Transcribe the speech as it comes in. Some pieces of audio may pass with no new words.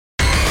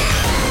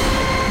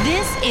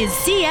is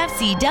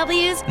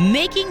CFCW's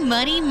Making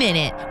Money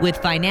Minute with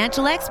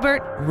financial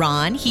expert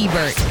Ron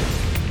Hebert.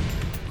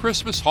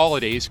 Christmas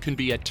holidays can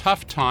be a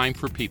tough time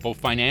for people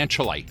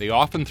financially. They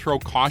often throw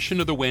caution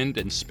to the wind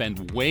and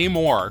spend way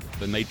more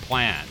than they'd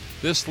planned.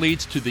 This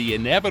leads to the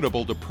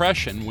inevitable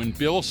depression when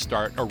bills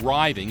start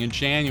arriving in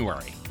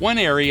January. One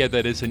area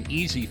that is an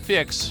easy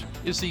fix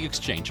is the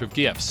exchange of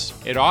gifts.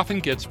 It often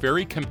gets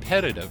very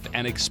competitive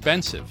and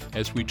expensive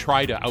as we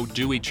try to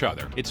outdo each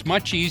other. It's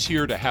much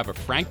easier to have a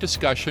frank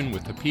discussion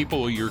with the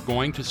people you're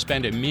going to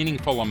spend a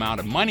meaningful amount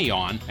of money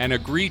on and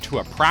agree to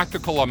a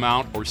practical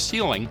amount or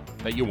ceiling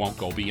that you won't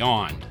go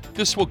beyond.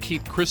 This will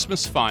keep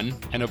Christmas fun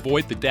and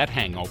avoid the debt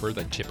hangover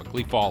that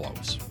typically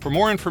follows. For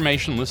more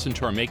information, listen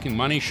to our Making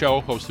Money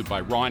show hosted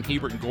by Ron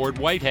Hebert and Gord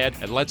Whitehead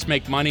at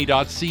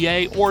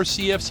letsmakemoney.ca or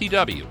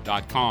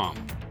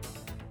cfcw.com.